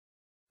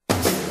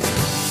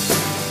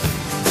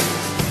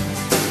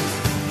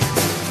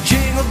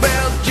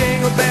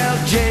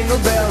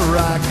jingle bell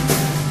rock,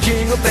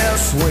 jingle bell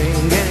swing,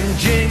 and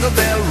jingle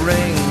bell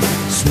ring.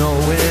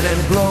 Snowing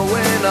and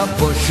blowing up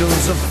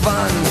bushels of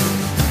fun.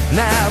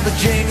 Now the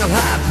jingle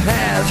hop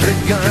has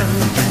begun.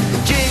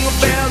 Jingle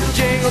bell,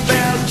 jingle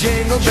bell,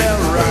 jingle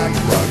bell rock,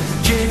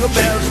 jingle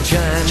bells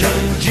chime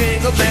in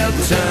jingle bell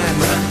time.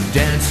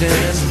 Dancing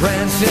and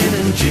prancing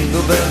in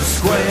Jingle Bell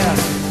Square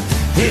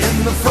in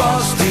the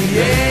frosty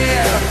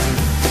air.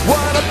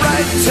 What a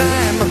bright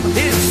time,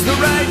 it's the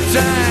right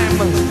time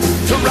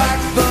to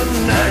rock the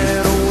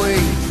night away.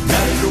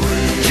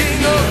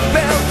 Jingle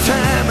bell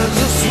time is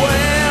a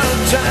swell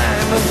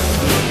time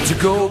to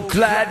go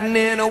gliding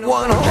in a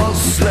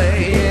one-horse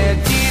sleigh. Yeah,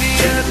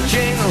 giddy up,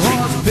 jingle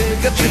horse,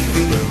 pick up your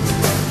feet,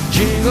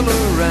 jingle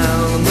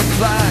around the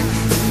clock.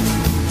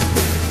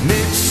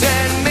 Mix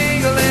and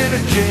mingle in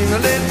a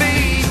jingling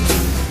beat.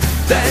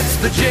 That's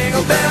the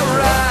Jingle Bell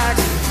Rock.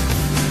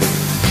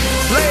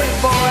 Play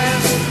it,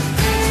 boys.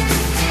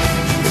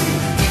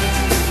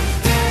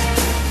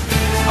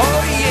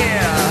 Oh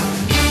yeah.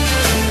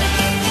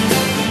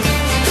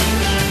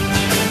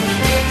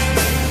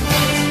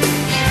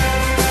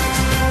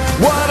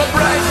 What a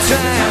bright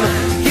time,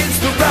 it's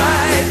the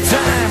right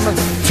time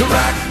to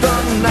rock the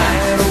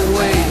night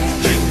away.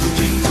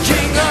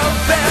 Jingle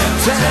bell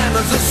time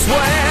is a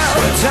swell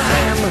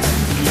time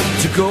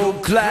to go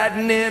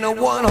gliding in a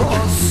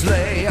one-horse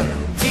sleigh.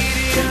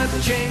 Giddy up,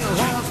 jingle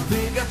horse,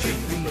 pick up your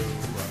feet.